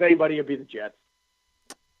 If anybody, it'll be the Jets.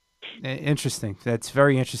 Interesting. That's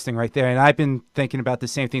very interesting right there. And I've been thinking about the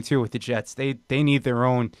same thing too with the Jets. They need their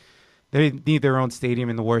own. They need their own stadium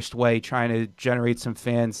in the worst way, trying to generate some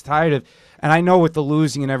fans. Tired of, and I know with the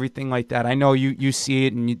losing and everything like that, I know you see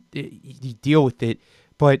it and you deal with it,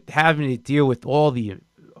 but having to deal with all the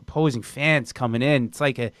opposing fans coming in, it's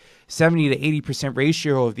like a 70 to 80%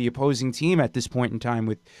 ratio of the opposing team at this point in time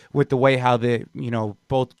with the way how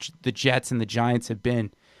both the Jets and the Giants have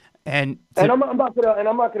been. And I'm not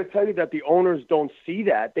gonna tell you that the owners don't see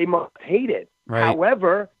that. They must hate it.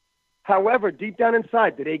 Right. However, deep down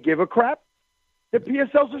inside, do they give a crap? The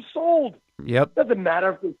PSLs are sold. Yep. Doesn't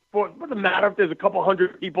matter if there's a couple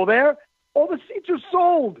hundred people there. All the seats are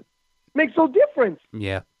sold. Makes no difference.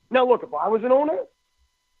 Yeah. Now look, if I was an owner,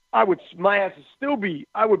 my ass would be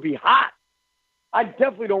hot. I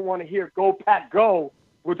definitely don't want to hear "Go Pack Go,"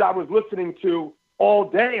 which I was listening to all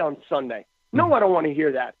day on Sunday. No, I don't want to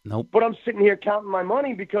hear that. Nope. But I'm sitting here counting my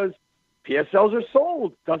money because PSLs are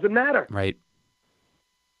sold. Doesn't matter. Right.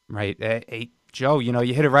 Hey, Joe, you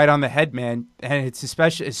hit it right on the head, man. And it's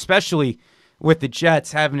especially with the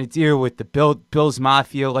Jets having to deal with the Bills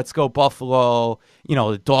Mafia. Let's go Buffalo.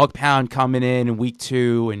 The dog pound coming in week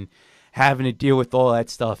 2 and having to deal with all that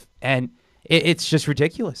stuff. And it's just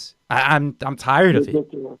ridiculous. I'm tired of it.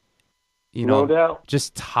 No doubt.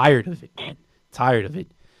 Just tired of it, man. Tired of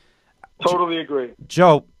it. Totally agree.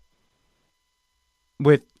 Joe,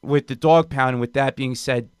 with the dog pound, and with that being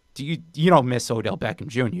said, you don't miss Odell Beckham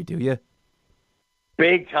Jr., do you?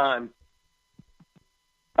 Big time.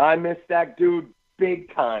 I miss that dude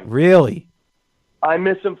big time. Really? I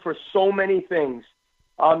miss him for so many things.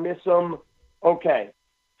 I miss him, okay,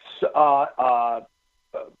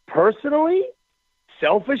 personally,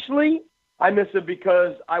 selfishly, I miss him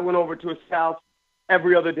because I went over to his house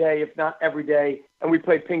every other day, if not every day, and we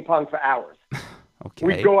played ping pong for hours. Okay.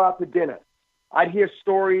 We'd go out to dinner. I'd hear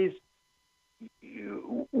stories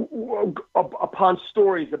upon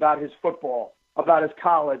stories about his football, about his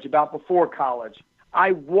college, about before college.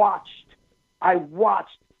 I watched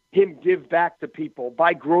him give back to people,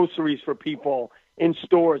 buy groceries for people in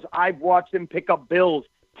stores. I've watched him pick up bills,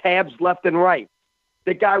 tabs left and right.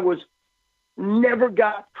 The guy never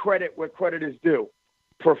got credit where credit is due.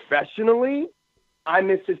 Professionally, I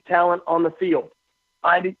miss his talent on the field.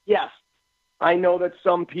 Yes, I know that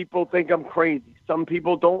some people think I'm crazy. Some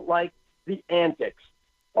people don't like the antics.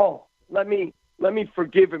 Oh, let me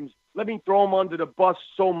forgive him. Let me throw him under the bus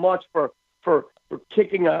so much for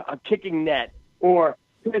kicking a kicking net or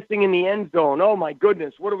pissing in the end zone. Oh my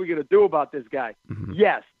goodness, what are we going to do about this guy? Mm-hmm.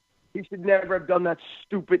 Yes, he should never have done that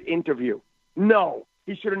stupid interview. No,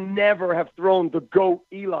 he should have never have thrown the GOAT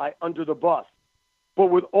Eli under the bus. But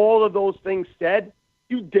with all of those things said,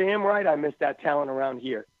 you damn right I miss that talent around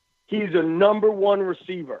here. He's a number one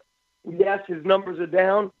receiver. Yes, his numbers are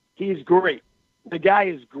down. He's great. The guy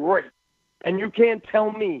is great. And you can't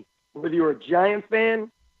tell me whether you're a Giant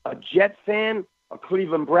fan, a Jet fan, a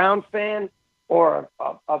Cleveland Brown fan, or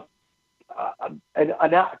a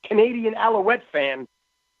Canadian Alouette fan,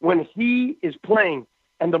 when he is playing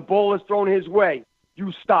and the ball is thrown his way,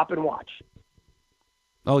 you stop and watch.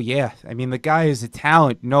 Oh, yeah. I mean, the guy is a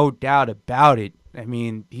talent, no doubt about it. I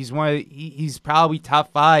mean, he's probably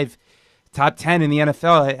top 5, top 10 in the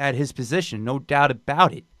NFL at his position, no doubt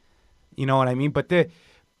about it. You know what I mean? But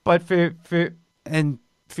for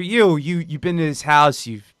you, you've been to his house,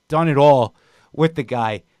 you've done it all with the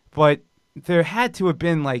guy. But there had to have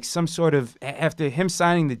been like some sort of, after him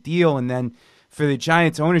signing the deal and then for the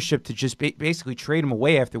Giants ownership to just basically trade him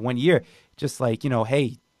away after 1 year, just like,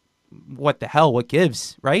 hey, what the hell, what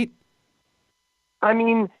gives, right? I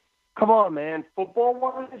mean, come on, man.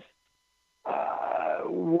 Football-wise,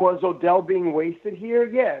 was Odell being wasted here?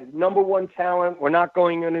 Yeah, number one talent. We're not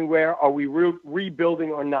going anywhere. Are we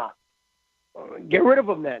rebuilding or not? Get rid of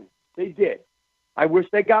him then. They did. I wish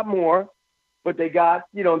they got more, but they got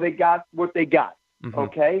what they got. Mm-hmm.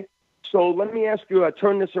 Okay? So let me ask you,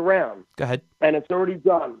 turn this around. Go ahead. And it's already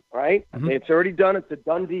done, right? Mm-hmm. It's already done. It's a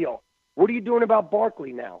done deal. What are you doing about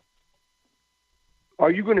Barkley now?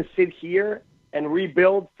 Are you going to sit here and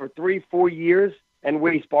rebuild for 3-4 years and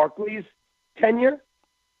waste Barkley's tenure?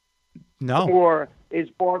 No. Or is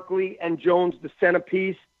Barkley and Jones the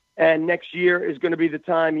centerpiece, and next year is going to be the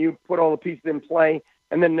time you put all the pieces in play,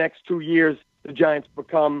 and then next 2 years the Giants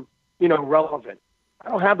become, relevant? I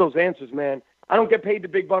don't have those answers, man. I don't get paid the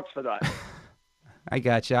big bucks for that. I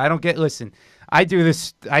gotcha. I don't get. Listen, I do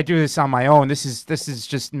this on my own. This is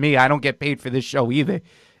just me. I don't get paid for this show either.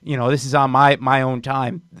 This is on my own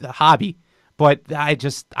time, the hobby. But I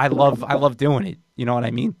love doing it. You know what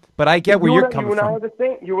I mean? But I get where you're coming from.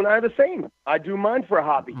 You and I are the same. I do mine for a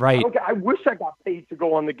hobby. Right. I wish I got paid to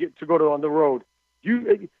go on the road.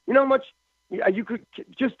 You know how much you could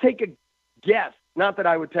just take a guess. Not that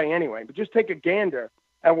I would tell you anyway, but just take a gander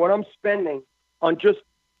at what I'm spending on just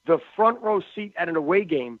the front row seat at an away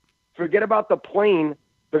game. Forget about the plane,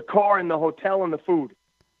 the car, and the hotel and the food.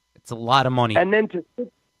 It's a lot of money. And then to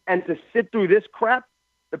sit through this crap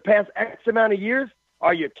the past X amount of years.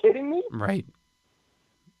 Are you kidding me? Right.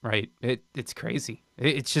 It's crazy.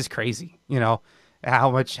 It's just crazy.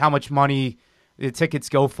 How much money the tickets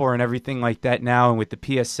go for and everything like that now. And with the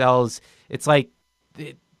PSLs, it's like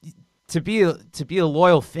to be a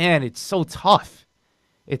loyal fan. It's so tough.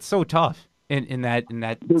 It's so tough in that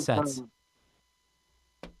sense.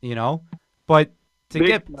 But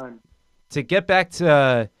to get back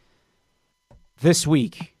to this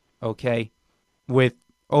week, okay, with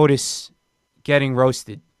Otis getting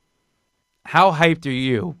roasted. How hyped are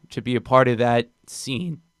you to be a part of that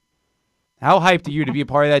scene? How hyped are you to be a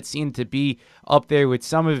part of that scene, to be up there with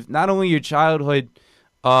some of not only your childhood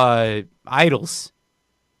idols,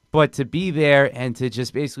 but to be there and to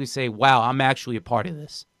just basically say, wow, I'm actually a part of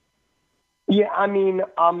this? Yeah, I mean,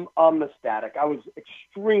 I'm ecstatic. I was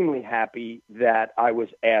extremely happy that I was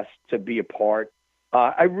asked to be a part.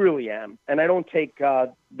 I really am. And I don't take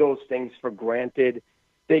those things for granted.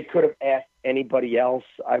 They could have asked anybody else.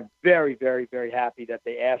 I'm very, very, very happy that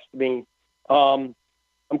they asked me. I'm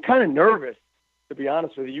kind of nervous, to be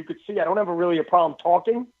honest with you. You could see I don't have really a problem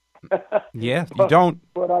talking. Yeah, you don't.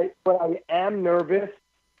 But I am nervous.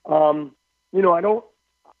 I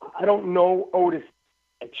don't know Otis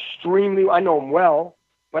extremely. I know him well,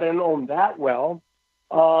 but I don't know him that well.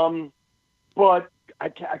 But I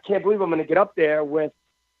can't believe I'm going to get up there with,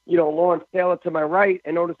 Lawrence Taylor to my right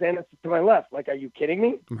and Otis Anderson to my left. Like, are you kidding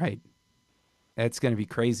me? Right. That's going to be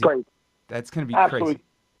crazy. Crazy. That's going to be Absolutely. crazy.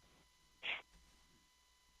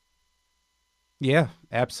 Yeah,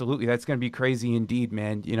 absolutely. That's going to be crazy indeed,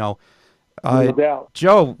 man. No doubt.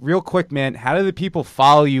 Joe, real quick, man, how do the people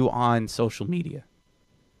follow you on social media?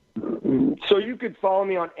 So you could follow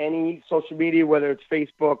me on any social media, whether it's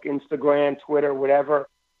Facebook, Instagram, Twitter, whatever,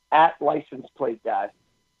 at License Plate Guy.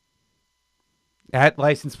 At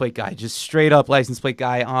License Plate Guy, just straight up License Plate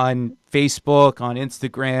Guy on Facebook, on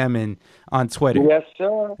Instagram, and on Twitter. Yes,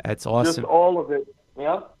 sir. That's awesome. Just all of it.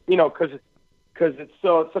 Yeah, because it's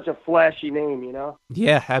such a flashy name,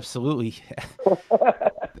 Yeah, absolutely.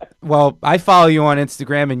 Well, I follow you on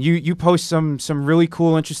Instagram, and you post some really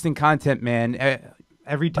cool, interesting content, man.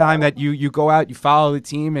 Every time that you go out, you follow the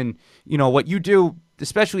team, and what you do,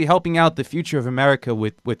 especially helping out the future of America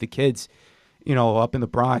with the kids, up in the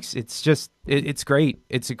Bronx. It's just it's great.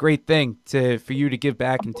 It's a great thing for you to give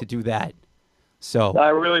back and to do that. So I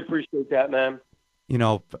really appreciate that, man.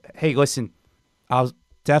 Hey, listen, I'll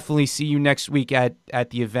definitely see you next week at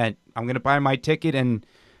the event. I'm gonna buy my ticket and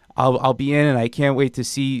I'll be in, and I can't wait to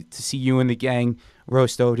see you and the gang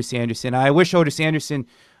roast Otis Anderson. I wish Otis Anderson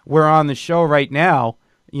were on the show right now,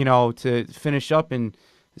 to finish up and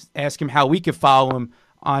ask him how we could follow him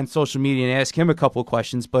on social media and ask him a couple of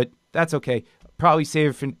questions, but that's okay.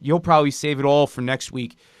 You'll probably save it all for next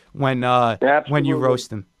week when you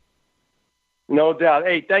roast him. No doubt.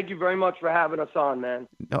 Hey, thank you very much for having us on, man.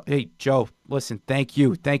 No, hey, Joe, listen, thank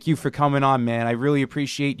you. Thank you for coming on, man. I really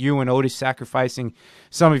appreciate you and Otis sacrificing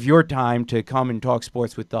some of your time to come and talk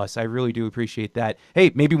sports with us. I really do appreciate that.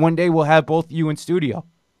 Hey, maybe one day we'll have both of you in studio.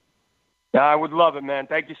 Yeah, I would love it, man.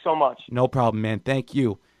 Thank you so much. No problem, man. Thank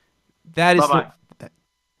you.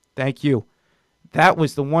 Thank you. That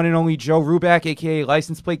was the one and only Joe Ruback, a.k.a.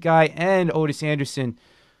 License Plate Guy, and Otis Anderson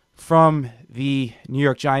from the New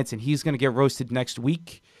York Giants, and he's going to get roasted next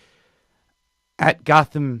week at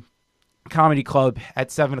Gotham Comedy Club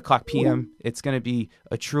at 7 o'clock p.m. It's going to be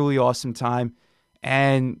a truly awesome time,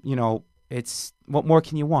 and, it's what more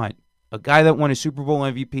can you want? A guy that won a Super Bowl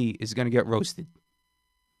MVP is going to get roasted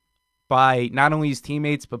by not only his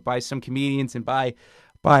teammates, but by some comedians and by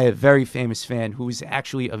a very famous fan who is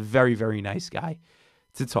actually a very, very nice guy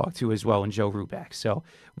to talk to as well, in Joe Ruback. So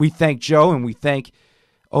we thank Joe and we thank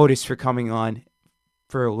Otis for coming on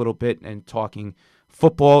for a little bit and talking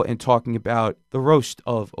football and talking about the roast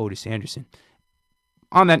of Otis Anderson.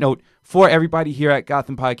 On that note, for everybody here at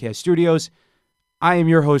Gotham Podcast Studios, I am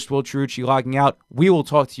your host, Will Trucci, logging out. We will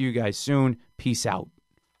talk to you guys soon. Peace out.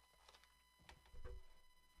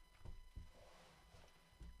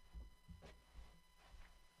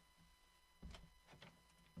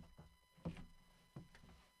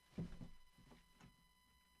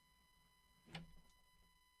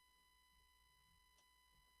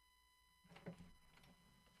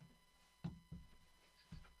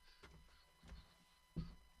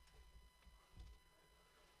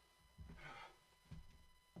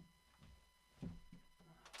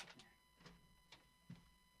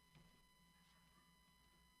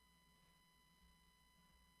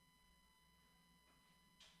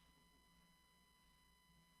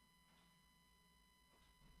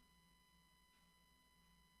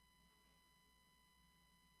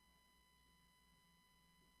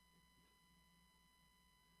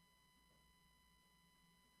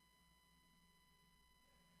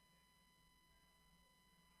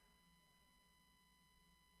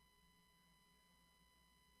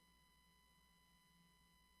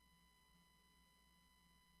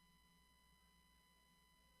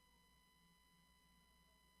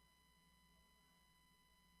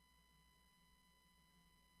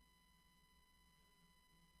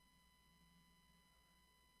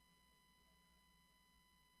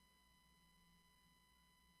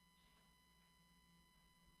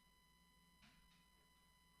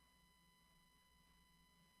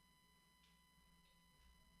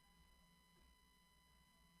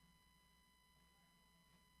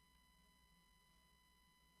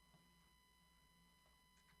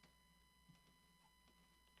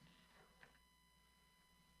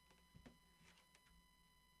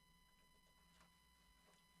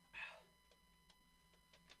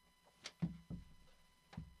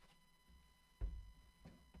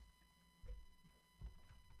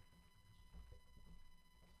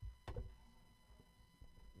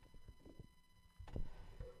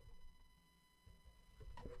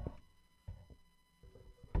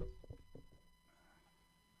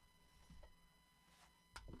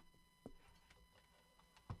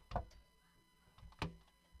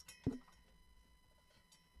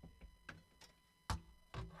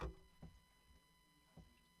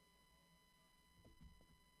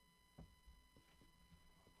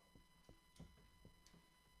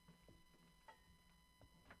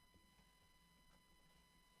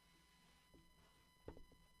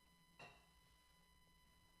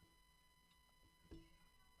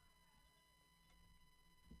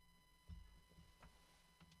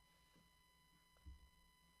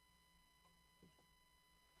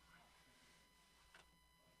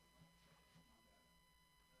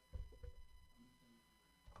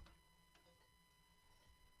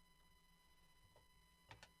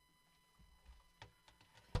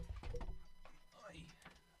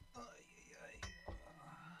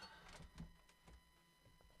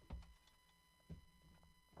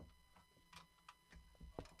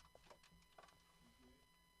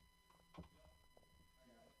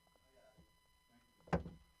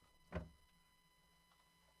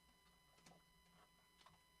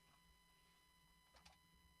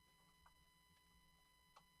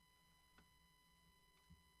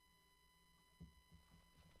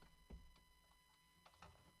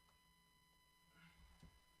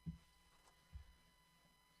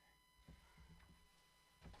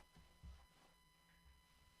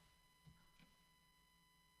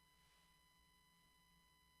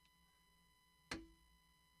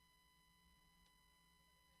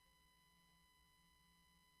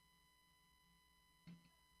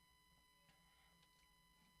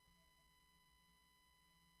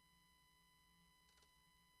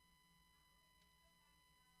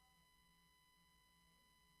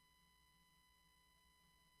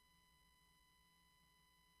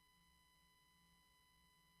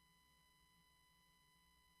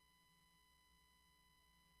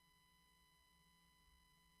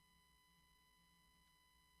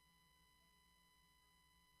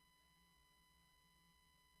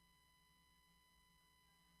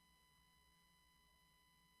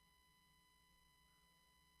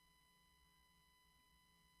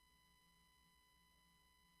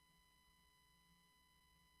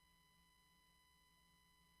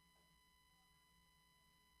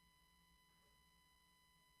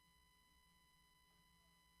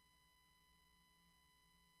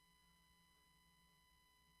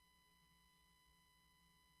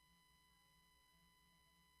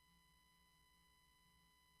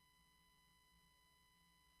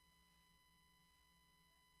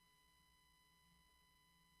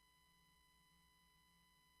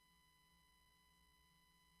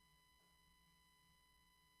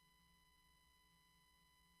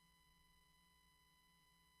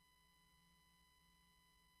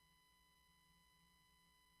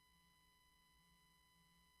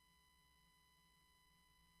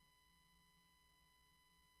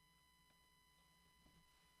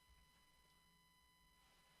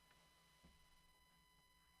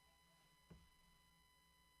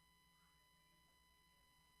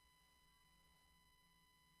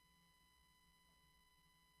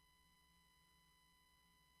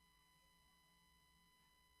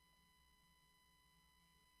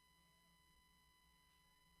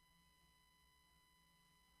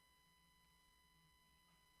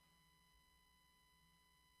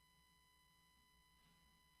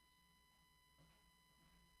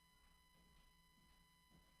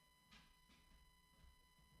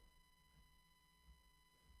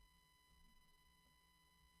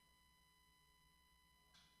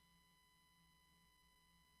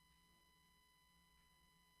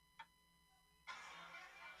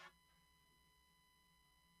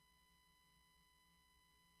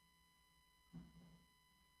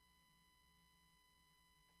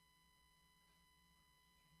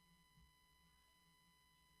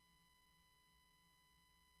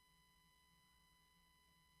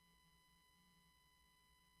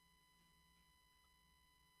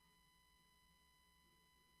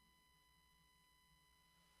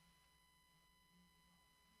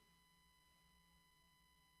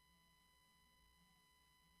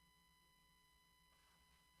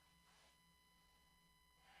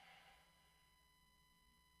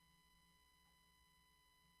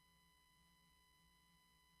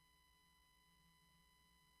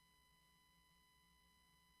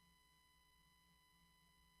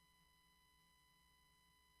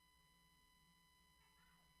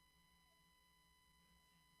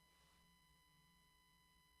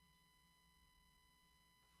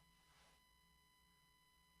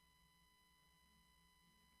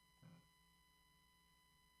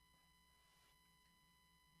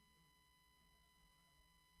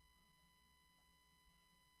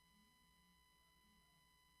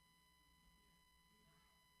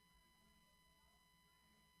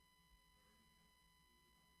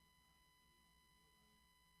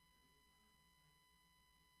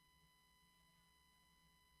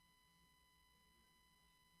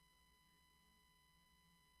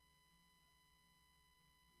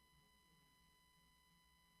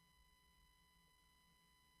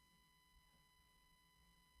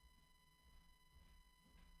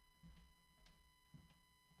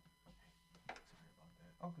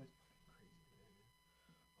 Oh, good. Crazy,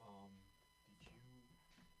 man. Did you?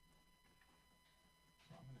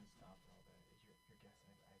 So I'm gonna stop all that. Is your guess?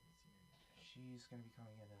 I haven't seen her yet. She's gonna be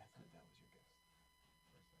coming in. I thought that was your guess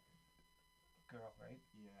for a second. Girl, right?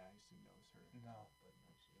 Yeah, I assumed that was her. No. But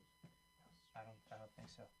no, she was. I don't think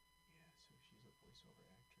so. Yeah, so she's a voiceover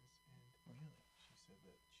actress, and Really? she said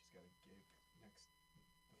that she's got a gig next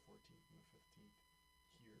the 14th and the 15th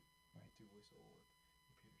here. Right. Do voiceover work.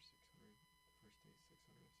 They paid her 600 the first day,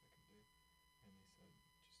 600 the second day, and they said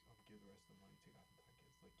just give the rest of the money to Gotham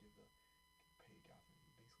Podcast. Like pay Gotham.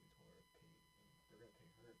 Basically told her to pay, and they're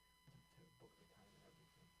gonna pay her to book the time and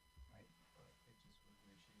everything. Right. But it just was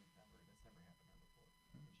weird. That's never happened to her before, and she's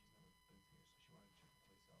never been here, so she wanted to check the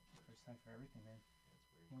place out. First time for everything, man. Yeah, it's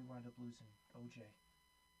weird. We wound up losing OJ.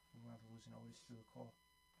 We wound up losing Otis through a call.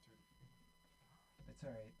 Dude. It's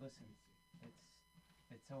all right. Listen,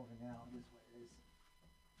 it's over now. It is what it is.